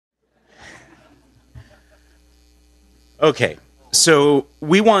Okay, so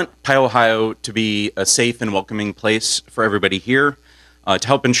we want Pyohio to be a safe and welcoming place for everybody here to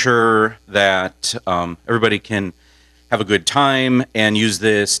help ensure that everybody can have a good time and use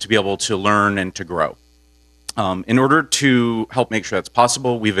this to be able to learn and to grow. In order to help make sure that's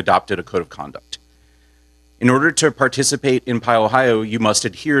possible, we've adopted a code of conduct. In order to participate in Pyohio, you must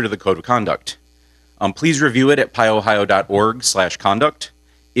adhere to the code of conduct. Please review it at pyohio.org/conduct.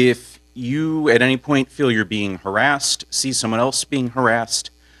 If you at any point feel you're being harassed, see someone else being harassed,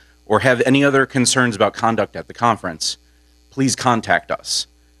 or have any other concerns about conduct at the conference, please contact us.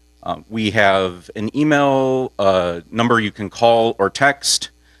 We have an email number you can call or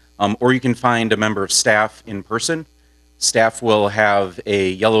text, or you can find a member of staff in person. Staff will have a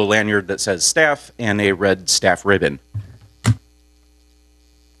yellow lanyard that says staff and a red staff ribbon.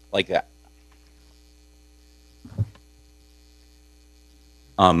 Like that.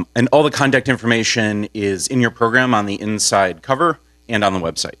 And all the contact information is in your program on the inside cover and on the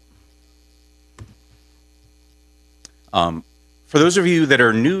website. For those of you that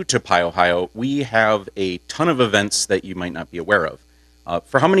are new to Pyohio, we have a ton of events that you might not be aware of.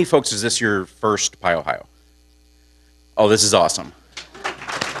 For how many folks is this your first Pyohio? Oh, this is awesome.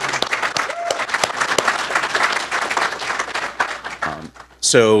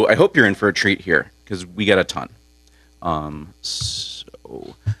 So I hope you're in for a treat here, because we got a ton.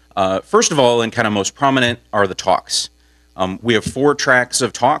 First of all, and kind of most prominent, are the talks. We have 4 tracks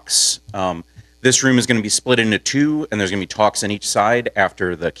of talks. This room is going to be split into 2, and there's going to be talks on each side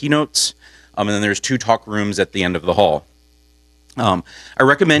after the keynotes. And then there's 2 talk rooms at the end of the hall. I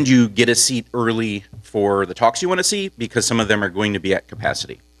recommend you get a seat early for the talks you want to see, because some of them are going to be at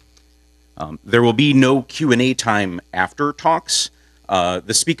capacity. There will be no Q&A time after talks.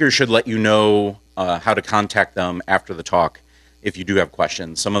 The speakers should let you know how to contact them after the talk if you do have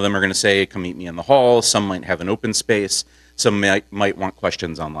questions. Some of them are going to say, come meet me in the hall. Some might have an open space. Some might want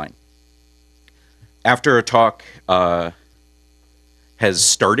questions online. After a talk has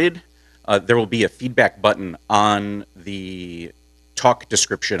started, there will be a feedback button on the talk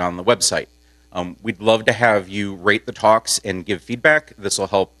description on the website. We'd love to have you rate the talks and give feedback. This will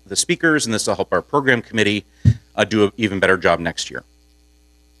help the speakers, and this will help our program committee do an even better job next year.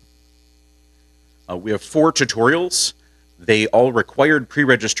 We have 4 tutorials. They all required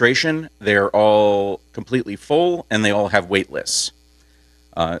pre-registration. They're all completely full, and they all have wait lists.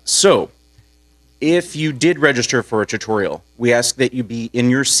 So, if you did register for a tutorial, we ask that you be in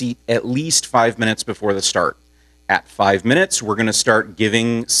your seat at least 5 minutes before the start. At 5 minutes, we're going to start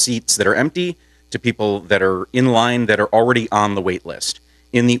giving seats that are empty to people that are in line that are already on the wait list,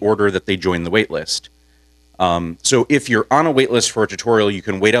 in the order that they joined the wait list. So if you're on a wait list for a tutorial, you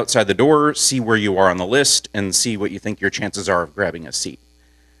can wait outside the door, see where you are on the list, and see what you think your chances are of grabbing a seat.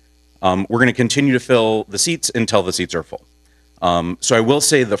 We're going to continue to fill the seats until the seats are full. So I will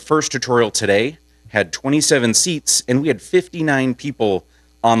say the first tutorial today had 27 seats, and we had 59 people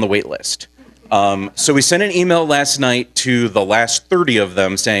on the wait list. So we sent an email last night to the last 30 of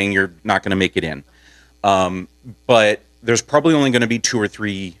them saying you're not going to make it in. But there's probably only going to be 2 or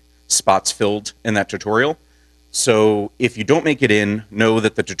 3 spots filled in that tutorial. So if you don't make it in, know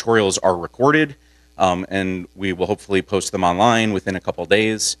that the tutorials are recorded, and we will hopefully post them online within a couple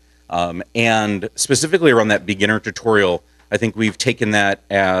days. And specifically around that beginner tutorial, I think we've taken that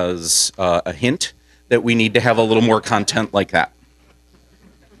as a hint that we need to have a little more content like that.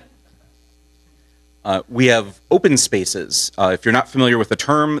 We have open spaces. If you're not familiar with the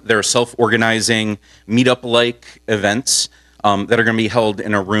term, they're self-organizing, meetup-like events that are going to be held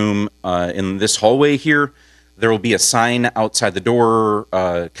in a room in this hallway here. There will be a sign outside the door,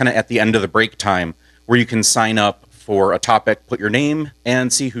 kind of at the end of the break time, where you can sign up for a topic, put your name,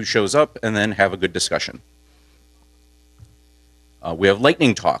 and see who shows up, and then have a good discussion. We have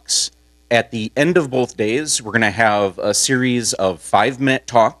lightning talks. At the end of both days, we're going to have a series of 5-minute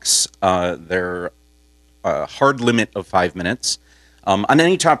talks. They're a hard limit of 5 minutes on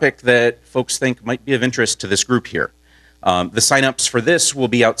any topic that folks think might be of interest to this group here. The signups for this will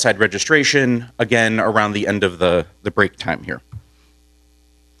be outside registration, again, around the end of the break time here.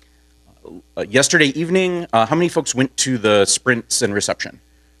 Yesterday evening, how many folks went to the sprints and reception?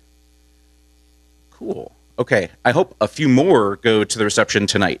 Cool. Okay, I hope a few more go to the reception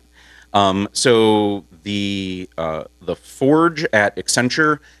tonight. So the Forge at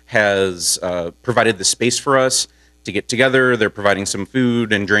Accenture has provided the space for us to get together. They're providing some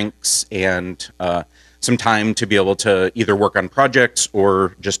food and drinks and some time to be able to either work on projects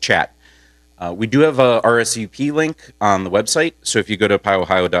or just chat. We do have a RSVP link on the website, so if you go to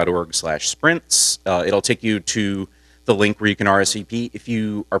pyohio.org/sprints, it'll take you to the link where you can RSVP. If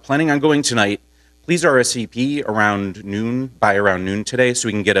you are planning on going tonight, Please RSVP around noon, by around noon today, so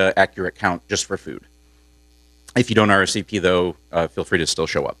we can get an accurate count just for food. If you don't RSVP, though, feel free to still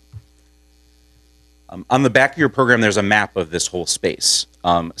show up. On the back of your program, there's a map of this whole space.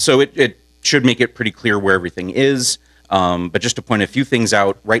 So it should make it pretty clear where everything is. But just to point a few things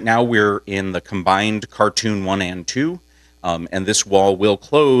out, right now we're in the combined cartoon 1 and 2. And this wall will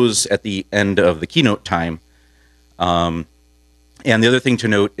close at the end of the keynote time. And the other thing to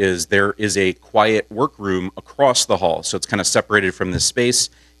note is there is a quiet workroom across the hall. So it's kind of separated from this space.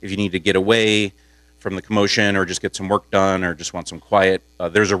 If you need to get away from the commotion or just get some work done or just want some quiet,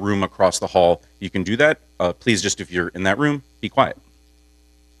 there's a room across the hall. You can do that. Please just, if you're in that room, be quiet.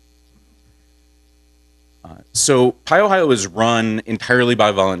 So Pyohio is run entirely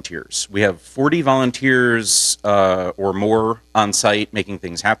by volunteers. We have 40 volunteers or more on site making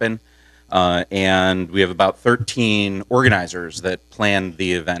things happen. And we have about 13 organizers that plan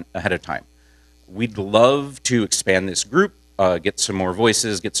the event ahead of time. We'd love to expand this group, get some more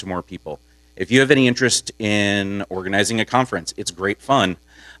voices, get some more people. If you have any interest in organizing a conference, it's great fun.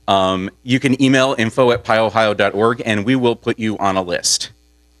 You can email info@pyohio.org and we will put you on a list.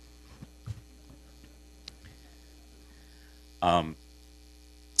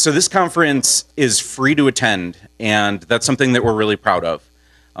 So this conference is free to attend, and that's something that we're really proud of.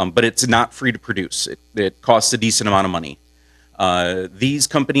 But it's not free to produce. It costs a decent amount of money. These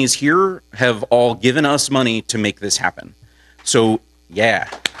companies here have all given us money to make this happen. So, yeah.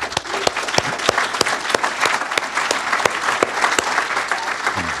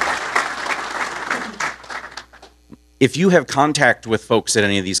 If you have contact with folks at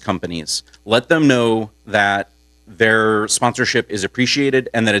any of these companies, let them know that their sponsorship is appreciated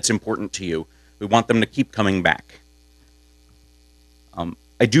and that it's important to you. We want them to keep coming back.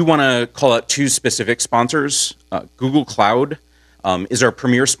 I do want to call out two specific sponsors. Google Cloud is our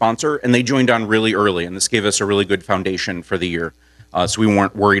premier sponsor, and they joined on really early, and this gave us a really good foundation for the year, so we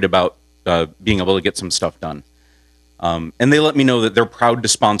weren't worried about being able to get some stuff done. And they let me know that they're proud to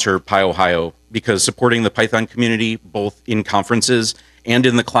sponsor Pyohio because supporting the Python community, both in conferences and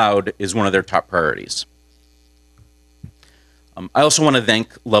in the cloud, is one of their top priorities. I also want to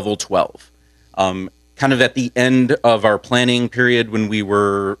thank Level 12. Kind of at the end of our planning period when we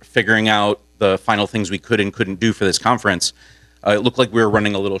were figuring out the final things we could and couldn't do for this conference, it looked like we were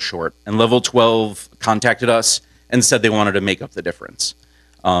running a little short. And Level 12 contacted us and said they wanted to make up the difference.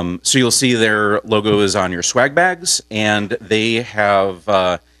 So you'll see their logo is on your swag bags, and they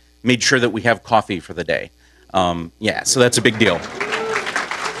have made sure that we have coffee for the day. Yeah, so that's a big deal.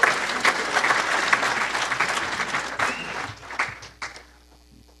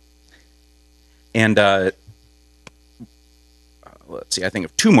 And let's see, I think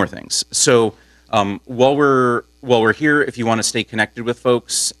of two more things. So while we're here, if you want to stay connected with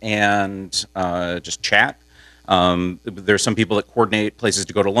folks and just chat, there's some people that coordinate places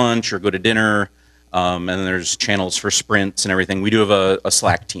to go to lunch or go to dinner, and then there's channels for sprints and everything. We do have a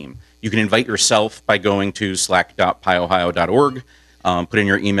Slack team. You can invite yourself by going to slack.pyohio.org, put in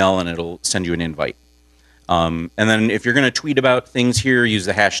your email, and it'll send you an invite. And then if you're going to tweet about things here, use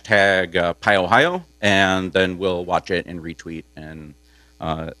the hashtag Pyohio, and then we'll watch it and retweet and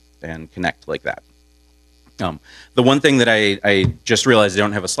connect like that. The one thing that I just realized I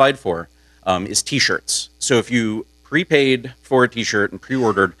don't have a slide for is t-shirts. So if you prepaid for a t-shirt and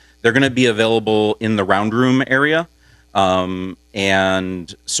pre-ordered, they're going to be available in the round room area.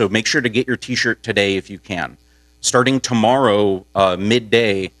 And so make sure to get your t-shirt today if you can. Starting tomorrow,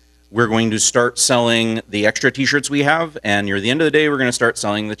 midday, we're going to start selling the extra t-shirts we have, and near the end of the day, we're going to start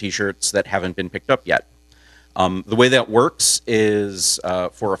selling the t-shirts that haven't been picked up yet. The way that works is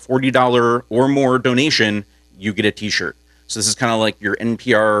for a $40 or more donation, you get a t-shirt. So this is kind of like your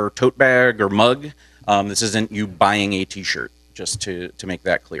NPR tote bag or mug. This isn't you buying a t-shirt, just to make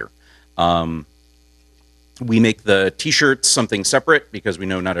that clear. We make the t-shirts something separate because we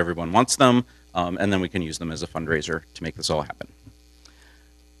know not everyone wants them, and then we can use them as a fundraiser to make this all happen.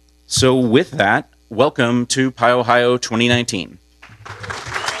 So with that, welcome to Pyohio 2019.